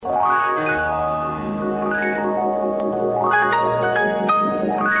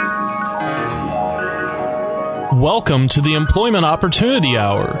Welcome to the Employment Opportunity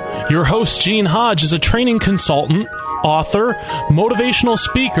Hour. Your host, Gene Hodge, is a training consultant, author, motivational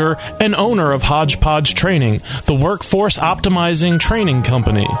speaker, and owner of Hodgepodge Training, the workforce optimizing training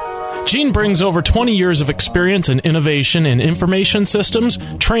company. Gene brings over 20 years of experience and innovation in information systems,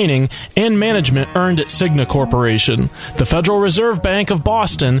 training, and management earned at Cigna Corporation, the Federal Reserve Bank of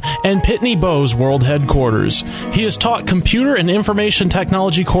Boston, and Pitney Bowes World Headquarters. He has taught computer and information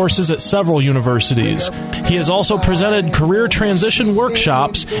technology courses at several universities. He has also presented career transition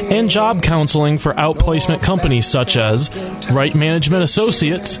workshops and job counseling for outplacement companies such as Wright Management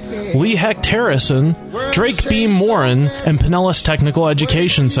Associates, Lee Hecht Harrison, Drake Beam Morin, and Pinellas Technical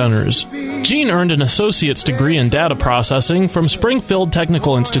Education Centers. Gene earned an associate's degree in data processing from Springfield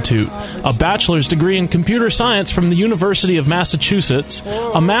Technical Institute, a bachelor's degree in computer science from the University of Massachusetts,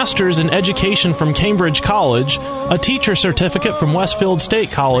 a master's in education from Cambridge College, a teacher certificate from Westfield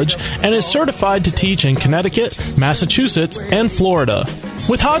State College, and is certified to teach in Connecticut, Massachusetts, and Florida.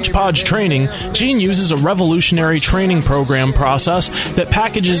 With Hodgepodge Training, Gene uses a revolutionary training program process that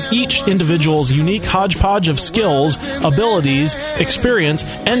packages each individual's unique hodgepodge of skills, abilities,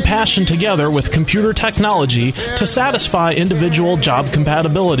 experience, and passion together with computer technology to satisfy individual job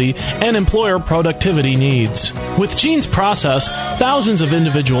compatibility and employer productivity needs. With Gene's process, thousands of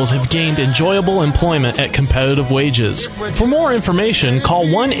individuals have gained enjoyable employment at competitive wages. For more information, call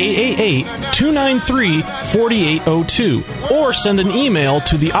 1-888-293-4802 or send an email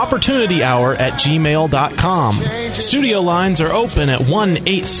to theopportunityhour@gmail.com. Studio lines are open at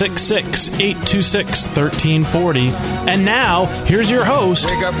 1-866-826-1340. And now, here's your host,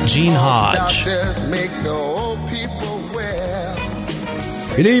 Gene Hodge.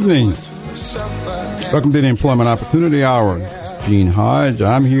 Good evening. Welcome to the Employment Opportunity Hour. Gene Hodge.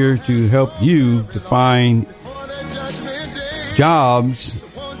 I'm here to help you to find jobs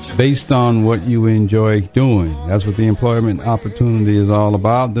based on what you enjoy doing. That's what the Employment Opportunity is all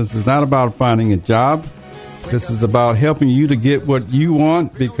about. This is not about finding a job. This is about helping you to get what you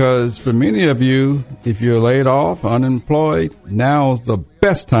want, because for many of you, if you're laid off, unemployed, now's the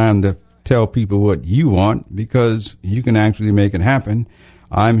best time to tell people what you want, because you can actually make it happen.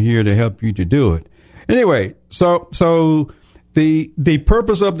 I'm here to help you to do it. Anyway, so the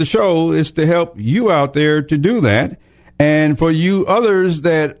purpose of the show is to help you out there to do that. And for you others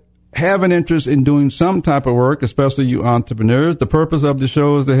that have an interest in doing some type of work, especially you entrepreneurs, the purpose of the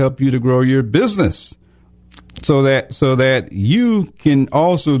show is to help you to grow your business so that you can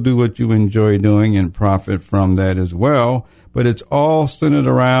also do what you enjoy doing and profit from that as well. But it's all centered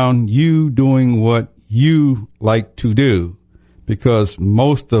around you doing what you like to do, because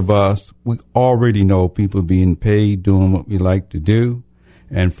most of us, we already know people being paid doing what we like to do.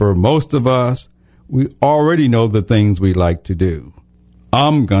 And for most of us, we already know the things we like to do.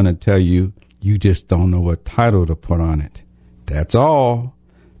 I'm going to tell you, you just don't know what title to put on it. That's all,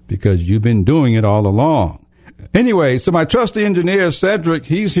 because you've been doing it all along. Anyway, so my trusty engineer, Cedric,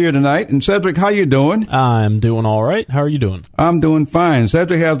 he's here tonight. And Cedric, how you doing? I'm doing all right. How are you doing? I'm doing fine.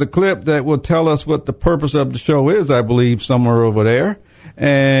 Cedric has a clip that will tell us what the purpose of the show is, I believe, somewhere over there.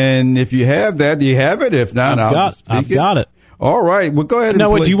 And if you have that, you have it. If not, I've got it. All right. Well, go ahead.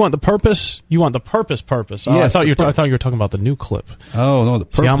 Now, wait, do you want the purpose? You want the purpose? Oh, yes, I thought you were talking about the new clip. Oh, no, the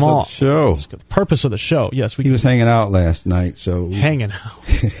purpose of the show. The purpose of the show. Yes, he was hanging out last night, so hanging out.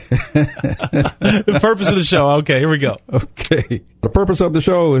 The purpose of the show. Okay, here we go. Okay. The purpose of the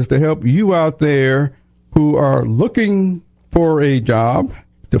show is to help you out there who are looking for a job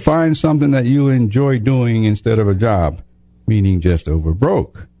to find something that you enjoy doing instead of a job, meaning just over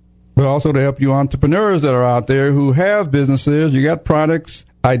broke. But also to help you entrepreneurs that are out there who have businesses, you got products,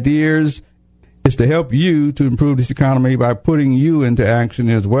 ideas. It's to help you to improve this economy by putting you into action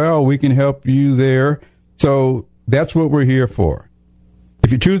as well. We can help you there. So that's what we're here for.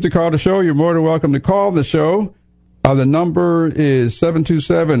 If you choose to call the show, you're more than welcome to call the show. The number is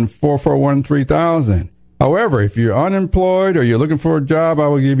 727-441-3000. However, if you're unemployed or you're looking for a job, I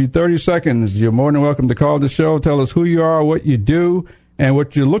will give you 30 seconds. You're more than welcome to call the show. Tell us who you are, what you do, and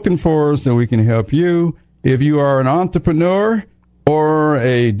what you're looking for so we can help you. If you are an entrepreneur or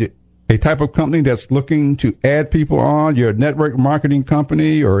a type of company that's looking to add people on, you're a network marketing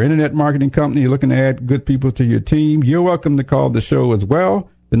company or internet marketing company, you're looking to add good people to your team, you're welcome to call the show as well.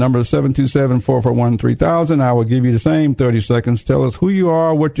 The number is 727-441-3000. I will give you the same 30 seconds. Tell us who you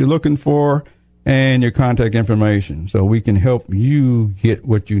are, what you're looking for, and your contact information so we can help you get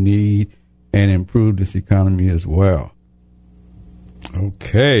what you need and improve this economy as well.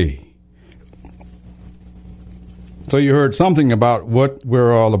 Okay. So you heard something about what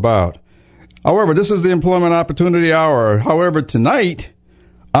we're all about. However, this is the Employment Opportunity Hour. However, tonight,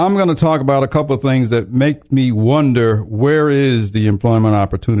 I'm going to talk about a couple of things that make me wonder, where is the Employment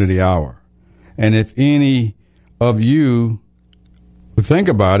Opportunity Hour? And if any of you would think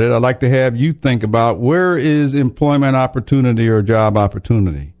about it, I'd like to have you think about, where is employment opportunity or job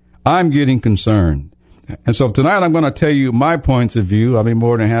opportunity? I'm getting concerned. And so tonight I'm going to tell you my points of view. I'll be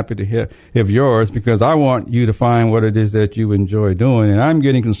more than happy to hear yours, because I want you to find what it is that you enjoy doing. And I'm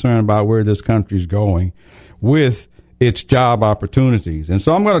getting concerned about where this country's going with its job opportunities. And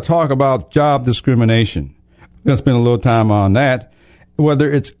so I'm going to talk about job discrimination. I'm going to spend a little time on that.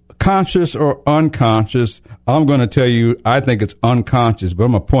 Whether it's conscious or unconscious, I'm going to tell you I think it's unconscious, but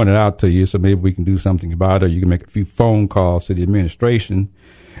I'm going to point it out to you so maybe we can do something about it. You can make a few phone calls to the administration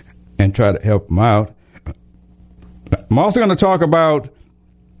and try to help them out. I'm also going to talk about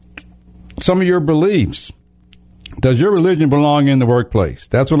some of your beliefs. Does your religion belong in the workplace?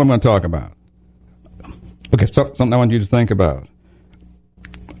 That's what I'm going to talk about. Okay, something I want you to think about.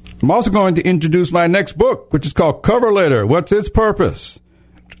 I'm also going to introduce my next book, which is called Cover Letter. What's its purpose?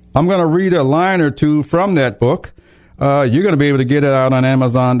 I'm going to read a line or two from that book. You're going to be able to get it out on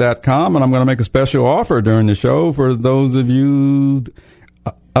Amazon.com, and I'm going to make a special offer during the show for those of you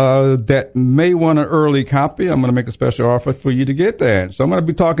that may want an early copy. I'm going to make a special offer for you to get that. So I'm going to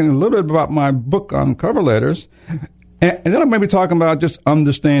be talking a little bit about my book on cover letters. And then I'm going to be talking about just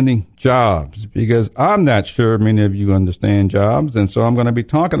understanding jobs, because I'm not sure many of you understand jobs. And so I'm going to be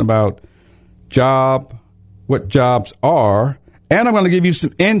talking about what jobs are, and I'm going to give you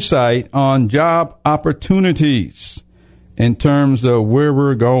some insight on job opportunities in terms of where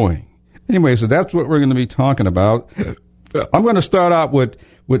we're going. Anyway, so that's what we're going to be talking about. I'm going to start out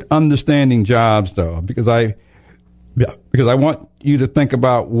with understanding jobs, though, because I want you to think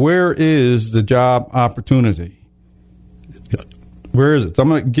about, where is the job opportunity? Where is it? So I'm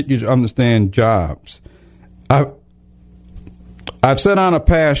going to get you to understand jobs. I've said on a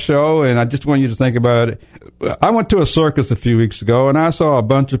past show, and I just want you to think about it. I went to a circus a few weeks ago, and I saw a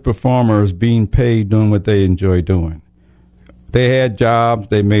bunch of performers being paid doing what they enjoy doing. They had jobs.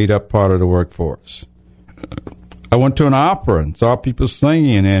 They made up part of the workforce. I went to an opera and saw people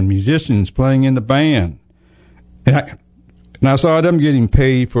singing and musicians playing in the band. And I saw them getting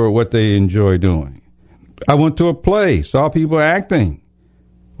paid for what they enjoy doing. I went to a play, saw people acting.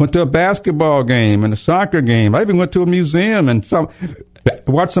 Went to a basketball game and a soccer game. I even went to a museum and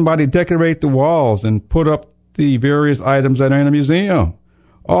watched somebody decorate the walls and put up the various items that are in a museum.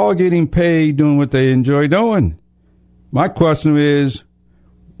 All getting paid doing what they enjoy doing. My question is,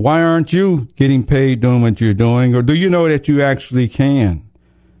 why aren't you getting paid doing what you're doing? Or do you know that you actually can?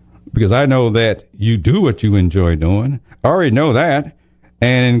 Because I know that you do what you enjoy doing. I already know that.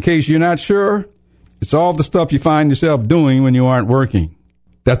 And in case you're not sure, it's all the stuff you find yourself doing when you aren't working.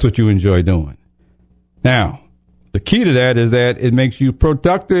 That's what you enjoy doing. Now, the key to that is that it makes you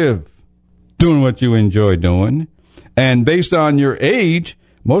productive doing what you enjoy doing. And based on your age,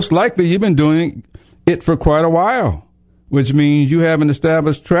 most likely you've been doing it for quite a while, which means you have an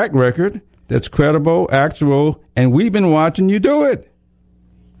established track record that's credible, actual, and we've been watching you do it.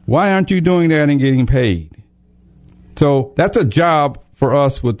 Why aren't you doing that and getting paid? So that's a job for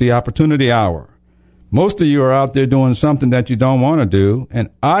us with the Opportunity Hour. Most of you are out there doing something that you don't want to do, and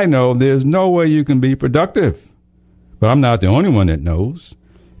I know there's no way you can be productive. But I'm not the only one that knows.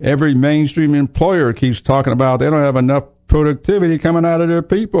 Every mainstream employer keeps talking about they don't have enough productivity coming out of their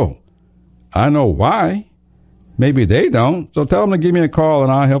people. I know why. Maybe they don't. So tell them to give me a call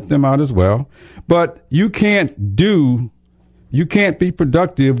and I'll help them out as well. But you can't be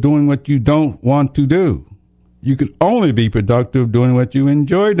productive doing what you don't want to do. You can only be productive doing what you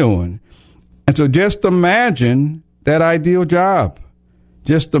enjoy doing. And so just imagine that ideal job.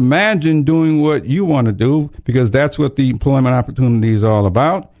 Just imagine doing what you want to do, because that's what the employment opportunity is all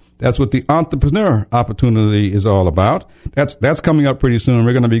about. That's what the entrepreneur opportunity is all about. That's coming up pretty soon.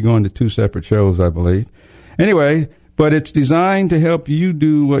 We're going to be going to 2 separate shows, I believe. Anyway, but it's designed to help you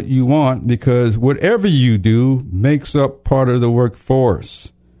do what you want, because whatever you do makes up part of the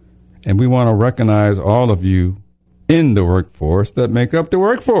workforce. And we want to recognize all of you in the workforce that make up the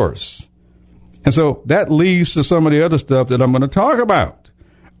workforce. And so that leads to some of the other stuff that I'm going to talk about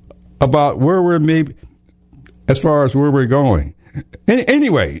where we're maybe, as far as where we're going.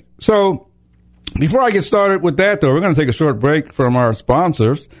 Anyway, so before I get started with that, though, we're going to take a short break from our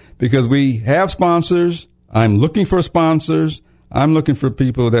sponsors, because we have sponsors. I'm looking for sponsors. I'm looking for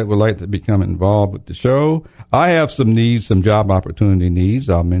people that would like to become involved with the show. I have some needs, some job opportunity needs.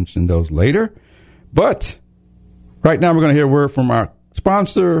 I'll mention those later. But right now we're going to hear a word from our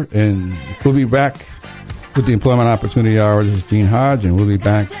sponsor, and we'll be back with the Employment Opportunity Hour. This is Gene Hodge, and we'll be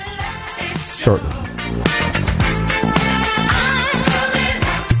back shortly.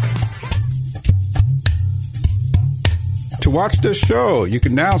 to watch this show. You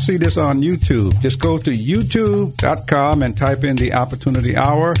can now see this on YouTube. Just go to youtube.com and type in the Opportunity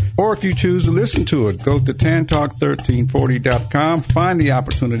Hour. Or if you choose to listen to it, go to tantalk1340.com, find the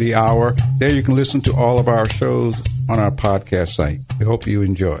Opportunity Hour. There you can listen to all of our shows on our podcast site. We hope you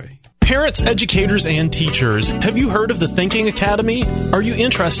enjoy. Parents, educators, and teachers, have you heard of the Thinking Academy? Are you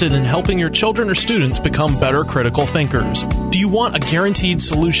interested in helping your children or students become better critical thinkers? Do you want a guaranteed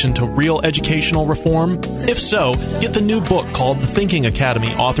solution to real educational reform? If so, get the new book called The Thinking Academy,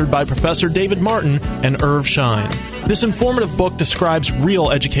 authored by Professor David Martin and Irv Schein. This informative book describes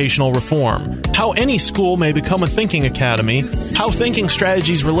real educational reform, how any school may become a thinking academy, how thinking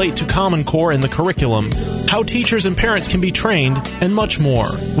strategies relate to Common Core in the curriculum, how teachers and parents can be trained, and much more.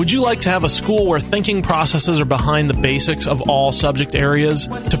 Would you like to have a school where thinking processes are behind the basics of all subject areas?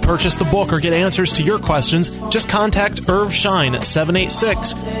 To purchase the book or get answers to your questions, just contact Irv Schein at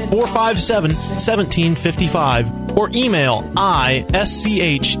 786-457-1755 or email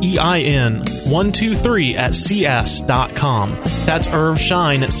ISCHEIN123@cs.com. That's Irv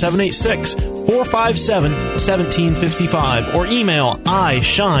Schein at 786-457-1755 or email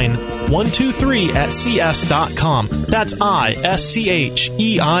ISCHEIN123@cs.com. That's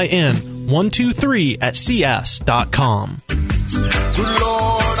ISCHEIN123@cs.com. Good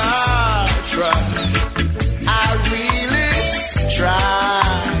Lord, I really try,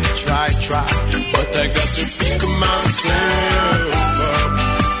 but I got to pick myself up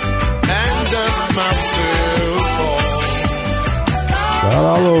and dust myself off.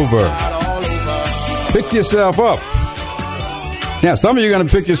 All over. Pick yourself up. Now, some of you are going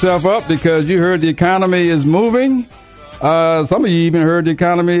to pick yourself up because you heard the economy is moving. Some of you even heard the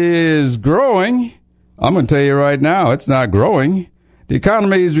economy is growing. I'm going to tell you right now, it's not growing. The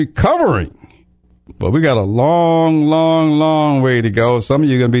economy is recovering. But we got a long way to go. Some of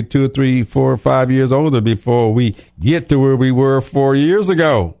you are going to be 2, 3, 4, 5 years older before we get to where we were 4 years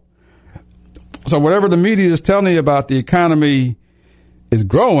ago. So whatever the media is telling you about the economy is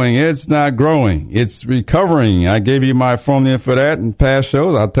growing, it's not growing. It's recovering. I gave you my formula for that in past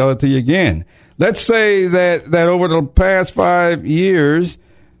shows. I'll tell it to you again. Let's say that over the past 5 years,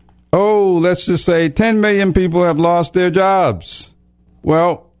 let's just say 10 million people have lost their jobs.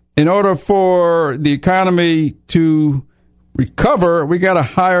 Well, in order for the economy to recover, we got to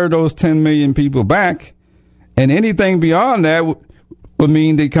hire those 10 million people back. And anything beyond that would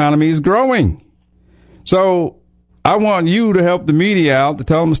mean the economy is growing. So I want you to help the media out, to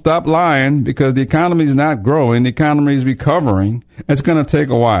tell them to stop lying, because the economy is not growing. The economy is recovering. It's going to take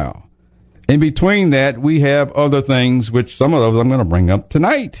a while. In between that, we have other things, which some of those I'm going to bring up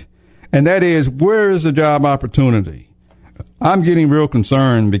tonight. And that is, where is the job opportunity? I'm getting real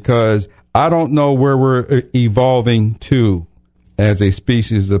concerned because I don't know where we're evolving to as a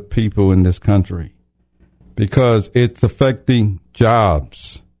species of people in this country, because it's affecting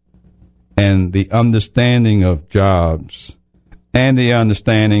jobs and the understanding of jobs and the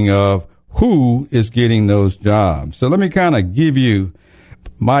understanding of who is getting those jobs. So let me kind of give you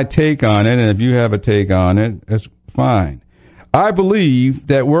my take on it, and if you have a take on it, that's fine. I believe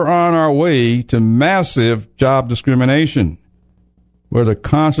that we're on our way to massive job discrimination, whether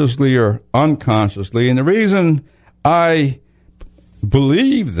consciously or unconsciously. And the reason I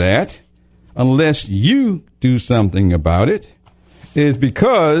believe that, unless you do something about it, is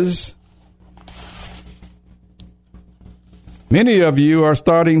because many of you are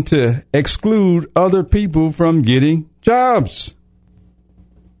starting to exclude other people from getting jobs.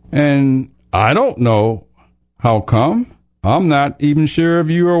 And I don't know how come. I'm not even sure if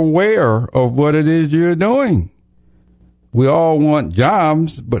you're aware of what it is you're doing. We all want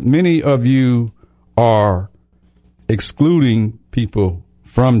jobs, but many of you are excluding people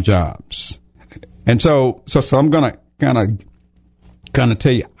from jobs. And so I'm going to kind of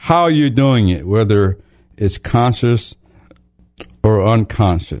tell you how you're doing it, whether it's conscious or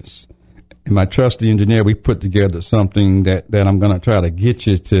unconscious. And my trusty engineer, we put together something that I'm going to try to get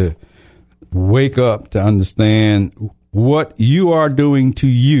you to wake up, to understand what you are doing to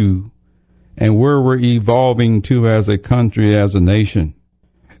you and where we're evolving to as a country, as a nation.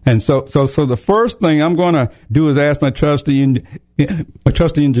 And so the first thing I'm going to do is ask my trusty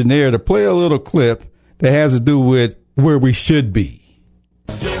engineer to play a little clip that has to do with where we should be.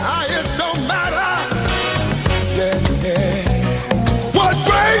 It don't matter what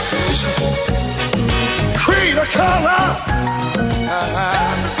race, creed, or color.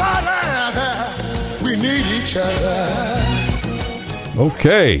 We need each other.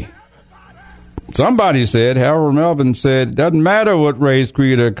 Okay. Somebody said, Harold Melvin said, doesn't matter what race,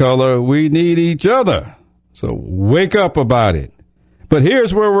 creed, or color, we need each other. So wake up about it. But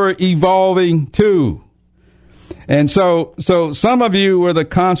here's where we're evolving to. And so some of you, whether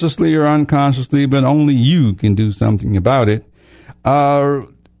consciously or unconsciously, but only you can do something about it, are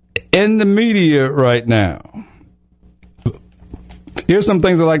in the media right now. Here's some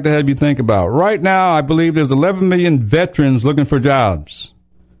things I'd like to have you think about. Right now, I believe there's 11 million veterans looking for jobs.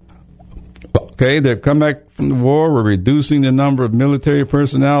 Okay, they've come back from the war. We're reducing the number of military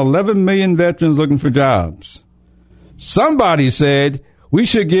personnel. 11 million veterans looking for jobs. Somebody said we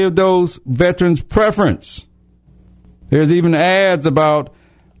should give those veterans preference. There's even ads about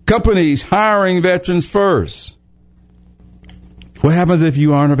companies hiring veterans first. What happens if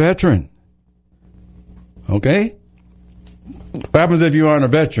you aren't a veteran? Okay? What happens if you aren't a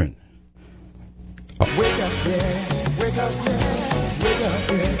veteran?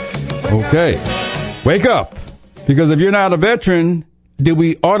 Okay. Wake up. Because if you're not a veteran, did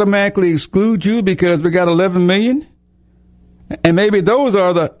we automatically exclude you because we got 11 million? And maybe those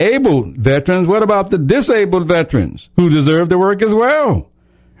are the able veterans. What about the disabled veterans who deserve to work as well?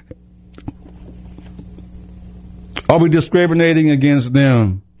 Are we discriminating against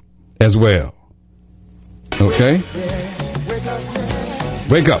them as well? Okay?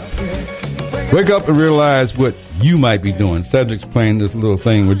 Wake up. Wake up and realize what you might be doing. Cedric's playing this little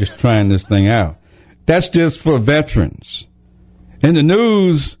thing. We're just trying this thing out. That's just for veterans. In the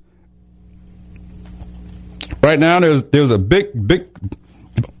news right now, there's a big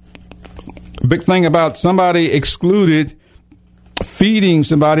thing about somebody excluded feeding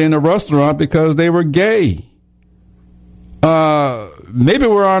somebody in a restaurant because they were gay. Maybe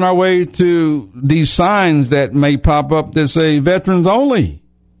we're on our way to these signs that may pop up that say veterans only,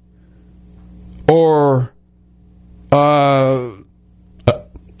 or for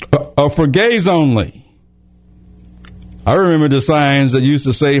gays only. I remember the signs that used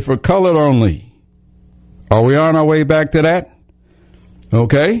to say for colored only. Are we on our way back to that?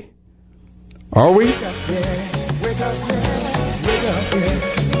 Okay. Are we?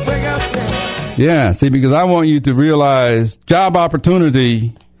 Yeah, see, because I want you to realize job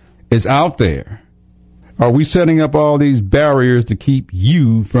opportunity is out there. Are we setting up all these barriers to keep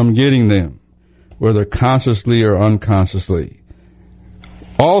you from getting them, whether consciously or unconsciously?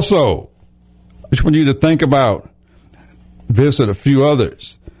 Also, I just want you to think about this and a few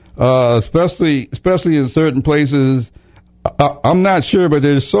others, especially in certain places. I'm not sure, but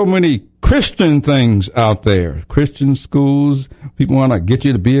there's so many Christian things out there. Christian schools, people want to get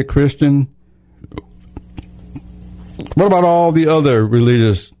you to be a Christian. What about all the other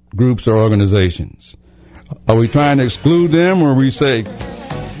religious groups or organizations? Are we trying to exclude them, or we say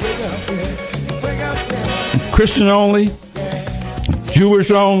Christian only,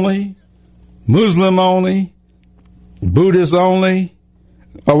 Jewish only, Muslim only, Buddhist only?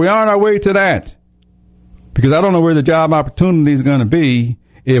 Are we on our way to that? Because I don't know where the job opportunity is going to be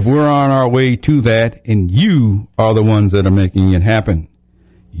if we're on our way to that, and you are the ones that are making it happen.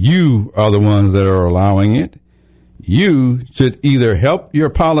 You are the ones that are allowing it. You should either help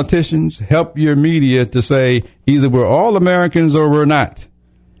your politicians, help your media to say either we're all Americans or we're not,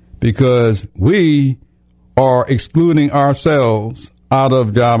 because we are excluding ourselves out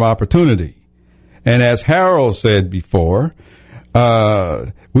of job opportunity. And as Harold said before,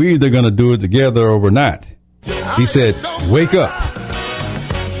 we're either going to do it together or we're not. He said, wake up.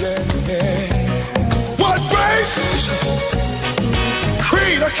 What race,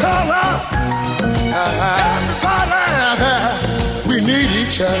 creed, or color, we need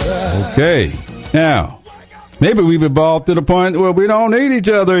each other. Okay. Now, maybe we've evolved to the point where we don't need each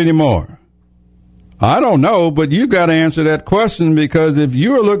other anymore. I don't know, but you got to answer that question, because if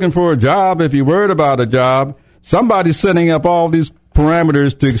you're looking for a job, if you're worried about a job, somebody's setting up all these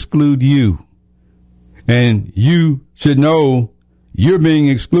parameters to exclude you. And you should know you're being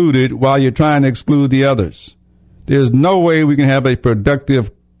excluded while you're trying to exclude the others. There's no way we can have a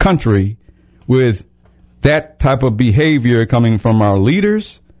productive country with that type of behavior coming from our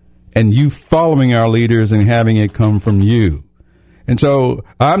leaders and you following our leaders and having it come from you. And so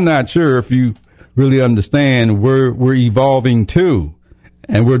I'm not sure if you really understand where we're evolving to,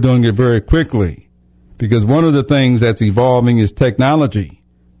 and we're doing it very quickly, because one of the things that's evolving is technology,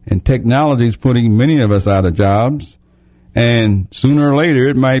 and technology is putting many of us out of jobs, and sooner or later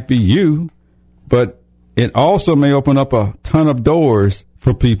it might be you, but it also may open up a ton of doors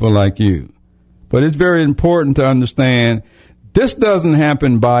for people like you. But it's very important to understand this doesn't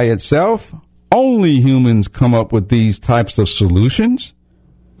happen by itself. Only humans come up with these types of solutions.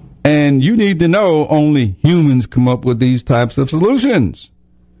 And you need to know only humans come up with these types of solutions.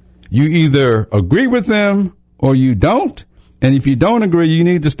 You either agree with them or you don't. And if you don't agree, you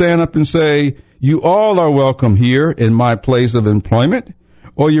need to stand up and say, you all are welcome here in my place of employment,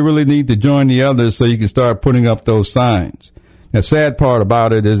 or you really need to join the others so you can start putting up those signs. The sad part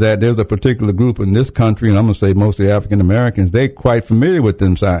about it is that there's a particular group in this country, and I'm going to say mostly African Americans, they're quite familiar with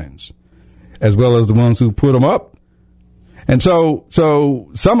them signs, as well as the ones who put them up. And so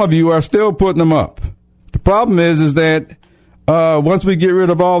some of you are still putting them up. The problem is that once we get rid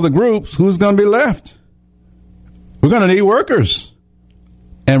of all the groups, who's going to be left? We're going to need workers,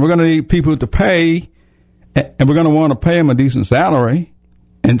 and we're going to need people to pay, and we're going to want to pay them a decent salary.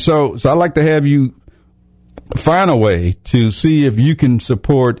 And so I'd like to have you find a way to see if you can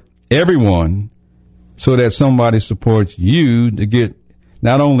support everyone so that somebody supports you to get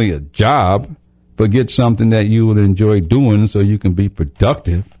not only a job, but get something that you would enjoy doing so you can be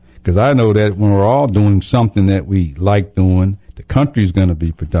productive. Because I know that when we're all doing something that we like doing, the country's going to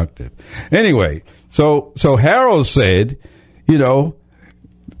be productive. Anyway, so Harold said,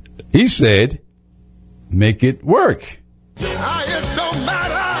 he said, make it work. It don't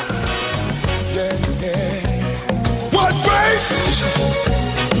matter. What race,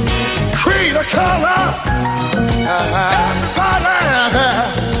 creed, or color. Everybody,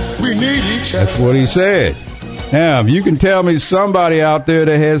 we need each other. That's what he said. Now, if you can tell me somebody out there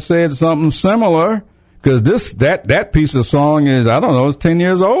that has said something similar, because that piece of song is, I don't know, it's 10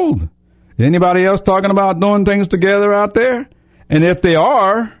 years old. Anybody else talking about doing things together out there? And if they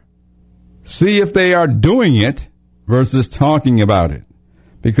are, see if they are doing it versus talking about it.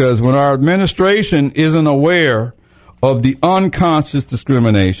 Because when our administration isn't aware of the unconscious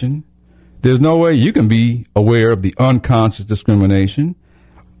discrimination, there's no way you can be aware of the unconscious discrimination.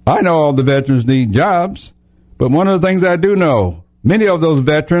 I know all the veterans need jobs. But one of the things I do know, many of those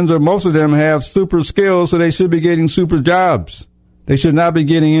veterans, or most of them, have super skills, so they should be getting super jobs. They should not be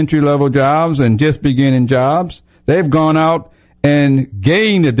getting entry-level jobs and just beginning jobs. They've gone out and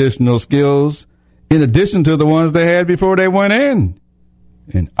gained additional skills in addition to the ones they had before they went in.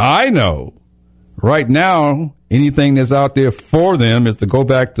 And I know right now anything that's out there for them is to go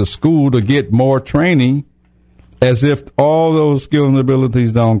back to school to get more training, as if all those skills and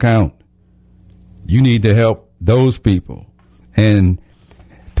abilities don't count. You need to help those people and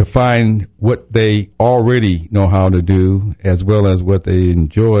to find what they already know how to do as well as what they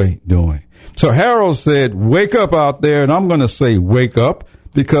enjoy doing. So Harold said, wake up out there, and I'm going to say wake up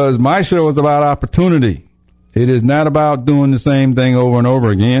because my show is about opportunity. It is not about doing the same thing over and over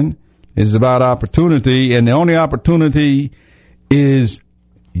again. It's about opportunity, and the only opportunity is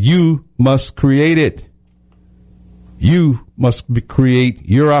you must create it. You must create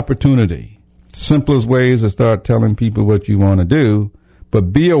your opportunity. Simplest way is to start telling people what you want to do,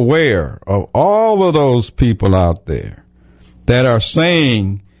 but be aware of all of those people out there that are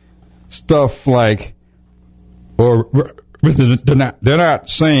saying stuff like, or they're not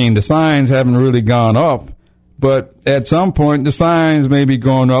saying, the signs haven't really gone up, but at some point the signs may be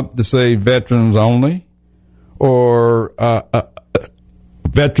going up to say veterans only, or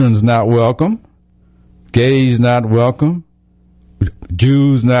veterans not welcome, gays not welcome,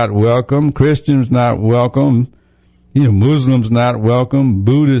 Jews not welcome, Christians not welcome, Muslims not welcome,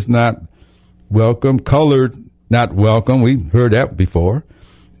 Buddhists not welcome, colored not welcome. We've heard that before.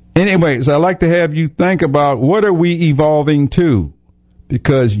 Anyways, I'd like to have you think about what are we evolving to,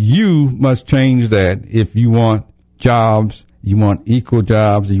 because you must change that if you want jobs, you want equal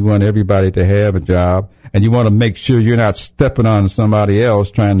jobs, you want everybody to have a job, and you want to make sure you're not stepping on somebody else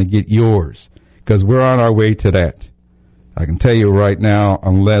trying to get yours, because we're on our way to that. I can tell you right now,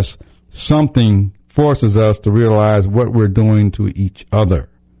 unless something forces us to realize what we're doing to each other.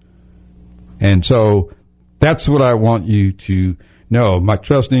 And so that's what I want you to know. My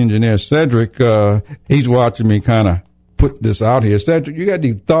trusty engineer, Cedric, he's watching me kind of put this out here. Cedric, you got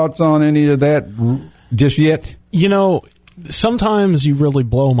any thoughts on any of that just yet? Sometimes you really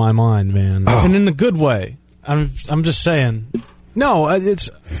blow my mind, man. Oh. And in a good way. I'm just saying. No, it's...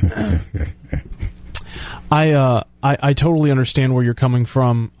 I totally understand where you're coming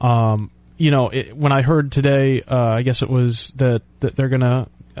from. When I heard today, I guess it was that they're gonna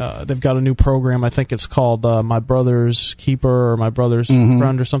they've got a new program. I think it's called My Brother's Keeper or My Brother's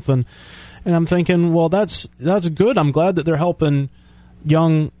Friend or something. And I'm thinking, well, that's good. I'm glad that they're helping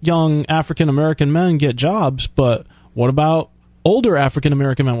young African American men get jobs. But what about older African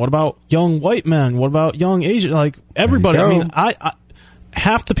American men? What about young white men? What about young Asian? Like everybody. I mean, I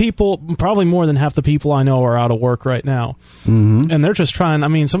half the people, probably more than half the people I know are out of work right now. Mm-hmm. And they're just trying,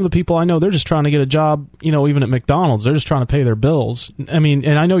 some of the people I know, they're just trying to get a job, even at McDonald's. They're just trying to pay their bills. And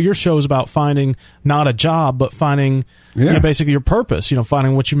I know your show is about finding not a job, but finding basically your purpose,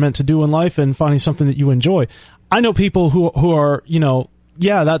 finding what you're meant to do in life and finding something that you enjoy. I know people who are,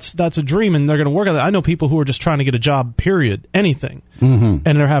 yeah, that's a dream, and they're going to work on it. I know people who are just trying to get a job, period, anything, and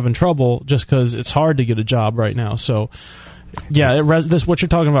they're having trouble just because it's hard to get a job right now. So, yeah, this what you're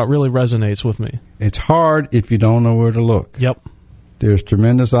talking about really resonates with me. It's hard if you don't know where to look. Yep. There's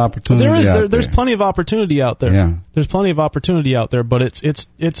tremendous opportunity There's plenty of opportunity out there. Yeah. There's plenty of opportunity out there, but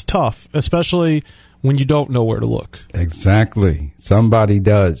it's tough, especially when you don't know where to look. Exactly. Somebody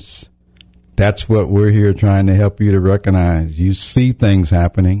does. That's what we're here trying to help you to recognize. You see things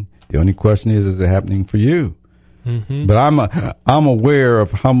happening. The only question is it happening for you? Mm-hmm. But I'm aware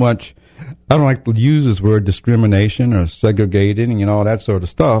of how much, I don't like to use this word discrimination or segregating and all that sort of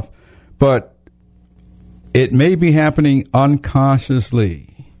stuff, but it may be happening unconsciously.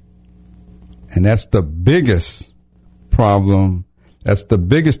 And that's the biggest problem. That's the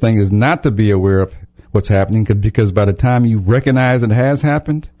biggest thing, is not to be aware of what's happening, because by the time you recognize it has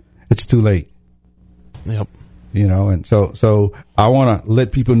happened, it's too late. Yep. You know, and so I want to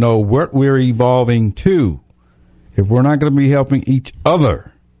let people know what we're evolving to. If we're not going to be helping each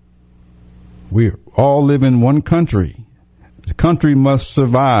other, we all live in one country. The country must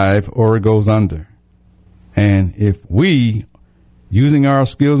survive or it goes under. And if we, using our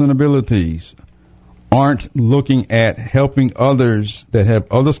skills and abilities, aren't looking at helping others that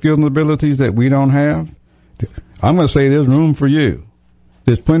have other skills and abilities that we don't have, I'm going to say there's room for you.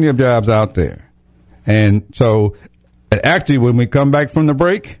 There's plenty of jobs out there. And so actually, when we come back from the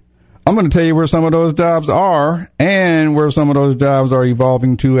break, I'm going to tell you where some of those jobs are and where some of those jobs are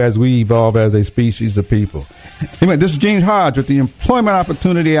evolving to as we evolve as a species of people. Anyway, this is Gene Hodge with the Employment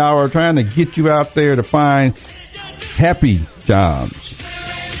Opportunity Hour, trying to get you out there to find happy jobs.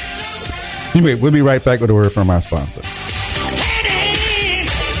 Anyway, we'll be right back with a word from our sponsor.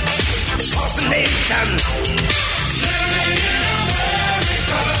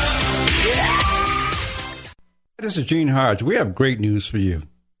 This is Gene Hodge. We have great news for you.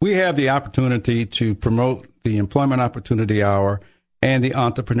 We have the opportunity to promote the Employment Opportunity Hour and the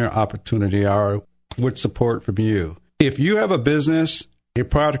Entrepreneur Opportunity Hour with support from you. If you have a business, a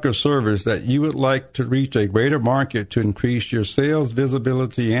product or service that you would like to reach a greater market to increase your sales,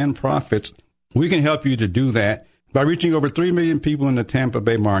 visibility, and profits, we can help you to do that by reaching over 3 million people in the Tampa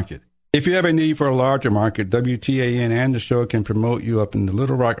Bay market. If you have a need for a larger market, WTAN and the show can promote you up in the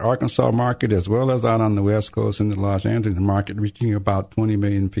Little Rock, Arkansas market, as well as out on the West Coast in the Los Angeles market, reaching about 20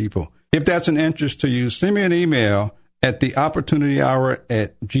 million people. If that's an interest to you, send me an email at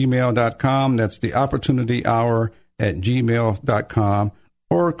theopportunityhour@gmail.com. That's theopportunityhour@gmail.com.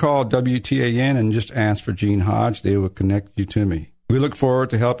 Or call WTAN and just ask for Gene Hodge. They will connect you to me. We look forward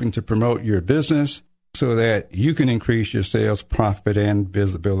to helping to promote your business so that you can increase your sales, profit, and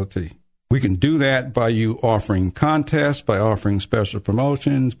visibility. We can do that by you offering contests, by offering special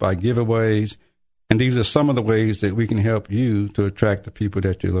promotions, by giveaways. And these are some of the ways that we can help you to attract the people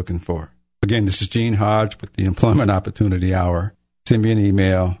that you're looking for. Again, this is Gene Hodge with the Employment Opportunity Hour. Send me an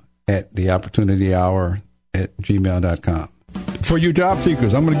email at theopportunityhour@gmail.com. For you job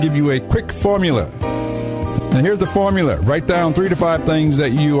seekers, I'm going to give you a quick formula. And here's the formula. Write down 3 to 5 things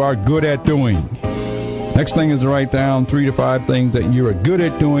that you are good at doing. Next thing is to write down 3 to 5 things that you are good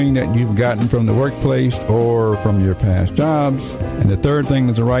at doing that you've gotten from the workplace or from your past jobs. And the third thing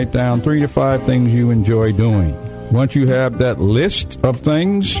is to write down 3 to 5 things you enjoy doing. Once you have that list of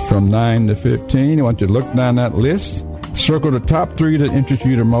things from 9 to 15, I want you to look down that list. Circle the top 3 that interest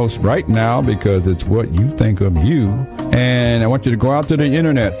you the most right now, because it's what you think of you. And I want you to go out to the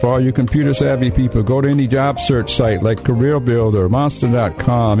internet. For all you computer-savvy people, go to any job search site like Career Builder,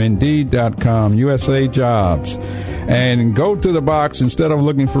 Monster.com, Indeed.com, USA Jobs, and go to the box. Instead of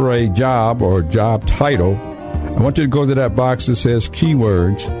looking for a job or job title, I want you to go to that box that says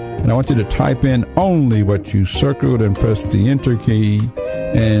keywords, and I want you to type in only what you circled and press the enter key.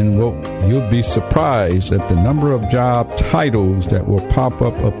 And you'll be surprised at the number of job titles that will pop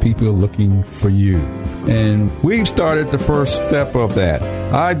up of people looking for you. And we've started the first step of that.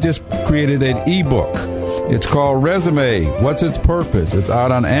 I just created an ebook. It's called Resume, What's Its Purpose? It's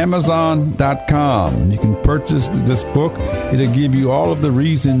out on Amazon.com. You can purchase this book. It'll give you all of the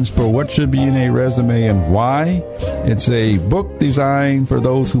reasons for what should be in a resume and why. It's a book designed for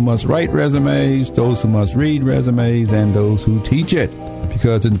those who must write resumes, those who must read resumes, and those who teach it,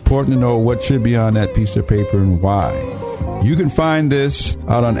 because it's important to know what should be on that piece of paper and why. You can find this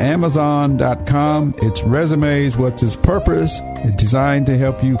out on Amazon.com. It's Resumes, What's Its Purpose? It's designed to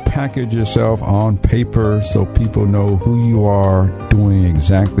help you package yourself on paper so people know who you are doing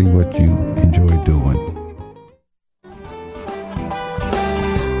exactly what you enjoy doing.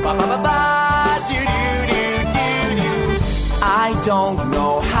 I don't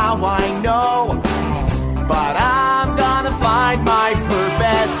know how I know, but I'm gonna find my purpose.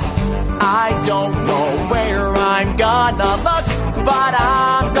 wanna look, but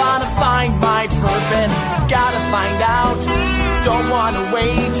I'm gonna find my purpose. Gotta find out, don't wanna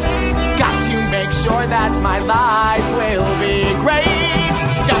wait. Got to make sure that my life will be great.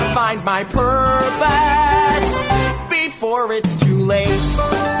 Gotta find my purpose before it's too late.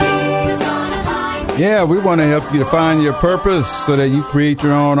 Yeah, we want to help you to find your purpose so that you create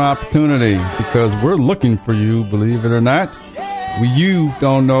your own opportunity, because we're looking for you, believe it or not. You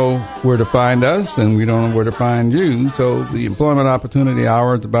don't know where to find us, and we don't know where to find you. So the Employment Opportunity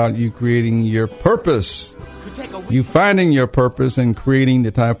Hour is about you creating your purpose. You finding your purpose and creating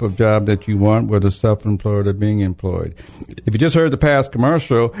the type of job that you want, whether self-employed or being employed. If you just heard the past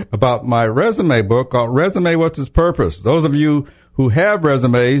commercial about my resume book called Resume, What's Its Purpose? Those of you who have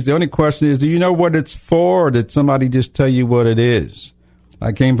resumes, the only question is, do you know what it's for, or did somebody just tell you what it is?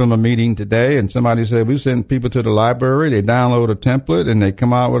 I came from a meeting today, and somebody said, we send people to the library, they download a template, and they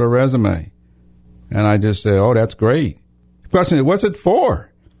come out with a resume. And I just said, oh, that's great. The question is, what's it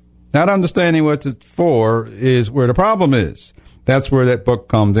for? Not understanding what it's for is where the problem is. That's where that book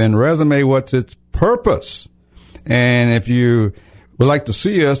comes in. Resume, What's Its Purpose? And if you would like to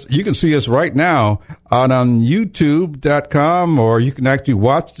see us, you can see us right now on YouTube.com, or you can actually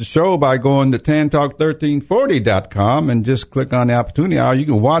watch the show by going to TanTalk1340.com and just click on the Opportunity Hour. You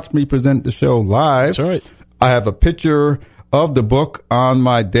can watch me present the show live. That's right. I have a picture of the book on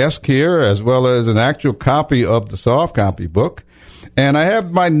my desk here, as well as an actual copy of the soft copy book. And I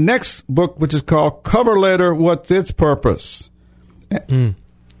have my next book, which is called Cover Letter, What's Its Purpose? That's and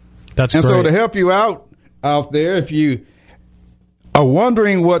great. So to help you out there, if you are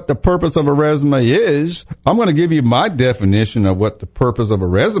wondering what the purpose of a resume is, I'm going to give you my definition of what the purpose of a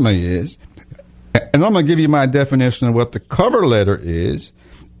resume is. And I'm going to give you my definition of what the cover letter is.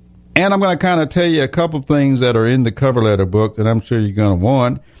 And I'm going to kind of tell you a couple things that are in the cover letter book that I'm sure you're going to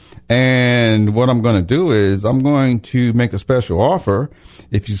want. And what I'm going to do is I'm going to make a special offer.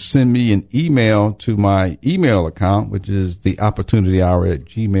 If you send me an email to my email account, which is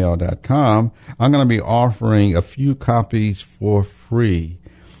theopportunityhour@gmail.com, I'm going to be offering a few copies for free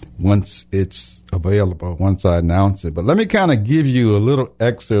once it's available, once I announce it. But let me kind of give you a little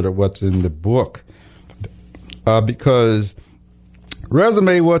excerpt of what's in the book, because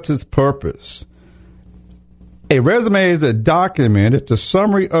resume, what's its purpose? A resume is a document. It's a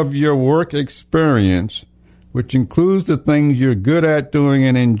summary of your work experience, which includes the things you're good at doing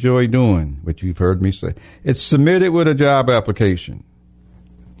and enjoy doing, which you've heard me say. It's submitted with a job application.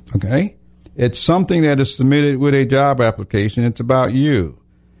 Okay? It's something that is submitted with a job application. It's about you.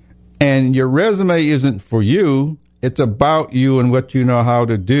 And your resume isn't for you. It's about you and what you know how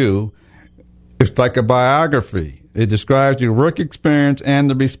to do. It's like a biography. It describes your work experience and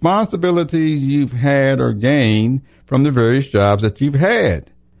the responsibilities you've had or gained from the various jobs that you've had.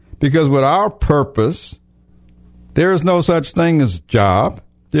 Because with our purpose, there is no such thing as job.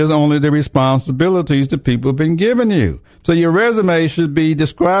 There's only the responsibilities that people have been giving you. So your resume should be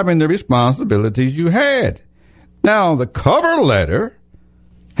describing the responsibilities you had. Now, the cover letter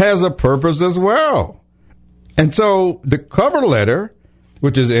has a purpose as well. And so the cover letter,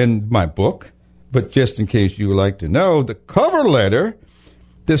 which is in my book, but just in case you would like to know, the cover letter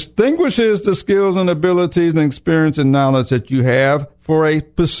distinguishes the skills and abilities and experience and knowledge that you have for a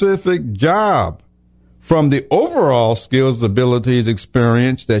specific job from the overall skills, abilities,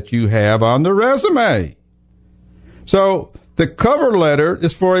 experience that you have on the resume. So the cover letter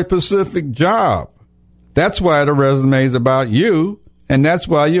is for a specific job. That's why the resume is about you, and that's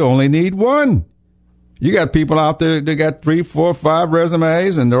why you only need one. You got people out there that got 3, 4, 5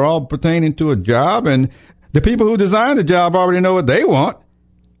 resumes, and they're all pertaining to a job. And the people who design the job already know what they want.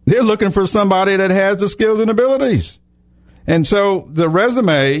 They're looking for somebody that has the skills and abilities. And so the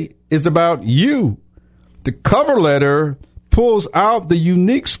resume is about you. The cover letter pulls out the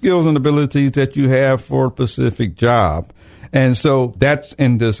unique skills and abilities that you have for a specific job. And so that's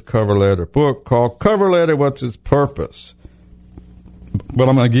in this cover letter book called Cover Letter, What's Its Purpose? But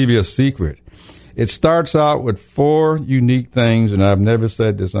I'm going to give you a secret. It starts out with 4 unique things, and I've never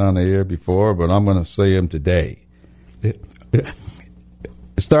said this on the air before, but I'm going to say them today. It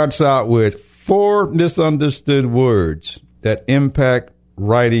starts out with 4 misunderstood words that impact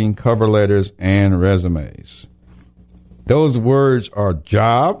writing cover letters and resumes. Those words are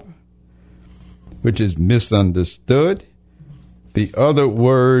job, which is misunderstood. The other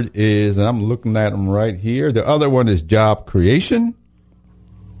word is, and I'm looking at them right here, the other one is job creation.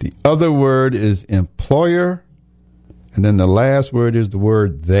 The other word is employer. And then the last word is the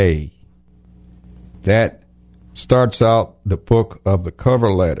word they. That starts out the book of the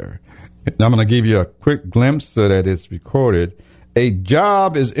cover letter. And I'm going to give you a quick glimpse so that it's recorded. A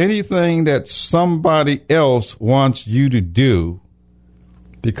job is anything that somebody else wants you to do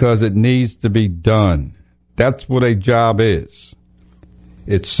because it needs to be done. That's what a job is.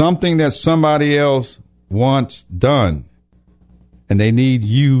 It's something that somebody else wants done, and they need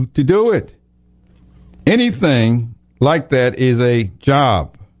you to do it. Anything like that is a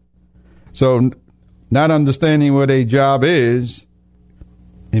job. So not understanding what a job is,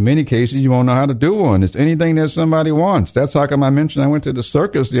 in many cases, you won't know how to do one. It's anything that somebody wants. That's how come I mentioned I went to the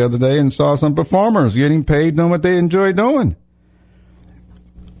circus the other day and saw some performers getting paid doing what they enjoy doing.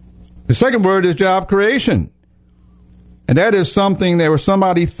 The second word is job creation. And that is something that where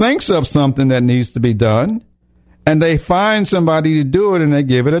somebody thinks of something that needs to be done, and they find somebody to do it, and they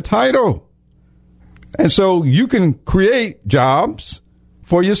give it a title. And so you can create jobs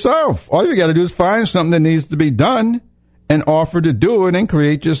for yourself. All you got to do is find something that needs to be done and offer to do it and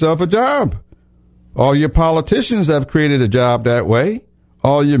create yourself a job. All your politicians have created a job that way.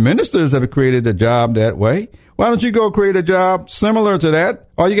 All your ministers have created a job that way. Why don't you go create a job similar to that?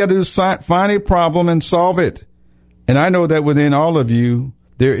 All you got to do is find a problem and solve it. And I know that within all of you,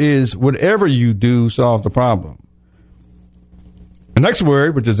 there is whatever you do solves the problem. The next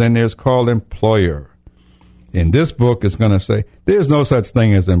word, which is in there, is called employer. In this book, it's going to say there's no such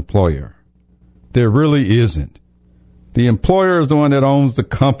thing as employer. There really isn't. The employer is the one that owns the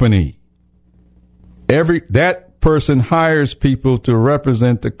company. That person hires people to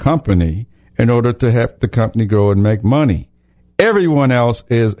represent the company in order to help the company grow and make money. Everyone else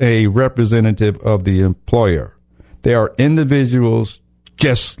is a representative of the employer. They are individuals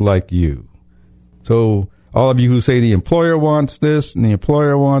just like you. So all of you who say the employer wants this and the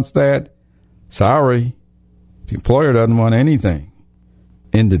employer wants that, sorry, the employer doesn't want anything.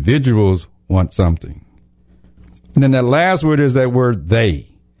 Individuals want something. And then that last word is that word they.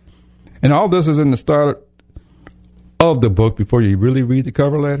 And all this is in the start of the book before you really read the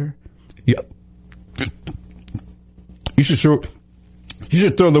cover letter. Yeah. You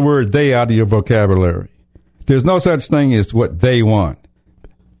should throw the word they out of your vocabulary. There's no such thing as what they want.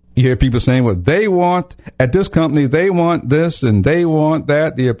 You hear people saying what they want at this company, they want this and they want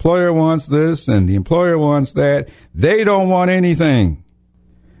that. The employer wants this and the employer wants that. They don't want anything.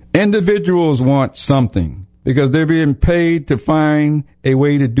 Individuals want something because they're being paid to find a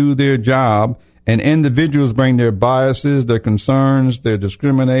way to do their job, and individuals bring their biases, their concerns, their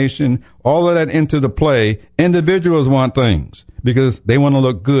discrimination, all of that into the play. Individuals want things because they want to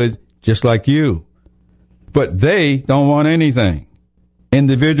look good just like you. But they don't want anything.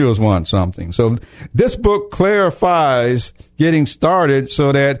 Individuals want something. So this book clarifies getting started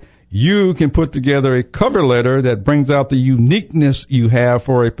so that you can put together a cover letter that brings out the uniqueness you have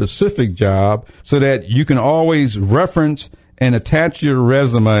for a specific job so that you can always reference and attach your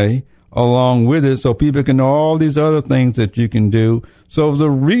resume along with it so people can know all these other things that you can do. So the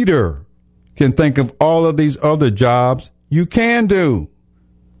reader can think of all of these other jobs you can do.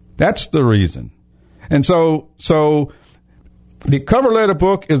 That's the reason. And so the cover letter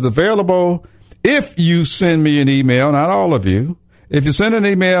book is available if you send me an email, not all of you. If you send an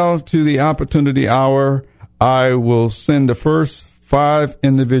email to the Opportunity Hour, I will send the first 5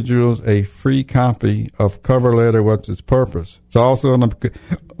 individuals a free copy of Cover Letter, What's Its Purpose. It's also going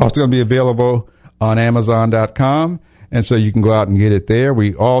to be available on Amazon.com, and so you can go out and get it there.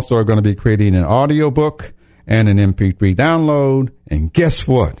 We also are going to be creating an audio book and an MP3 download. And guess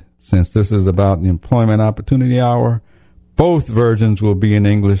what? Since this is about the Employment Opportunity Hour, both versions will be in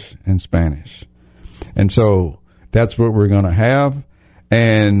English and Spanish. And so that's what we're going to have.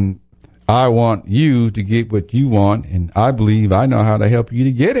 And I want you to get what you want, and I believe I know how to help you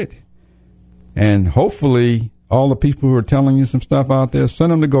to get it. And hopefully all the people who are telling you some stuff out there,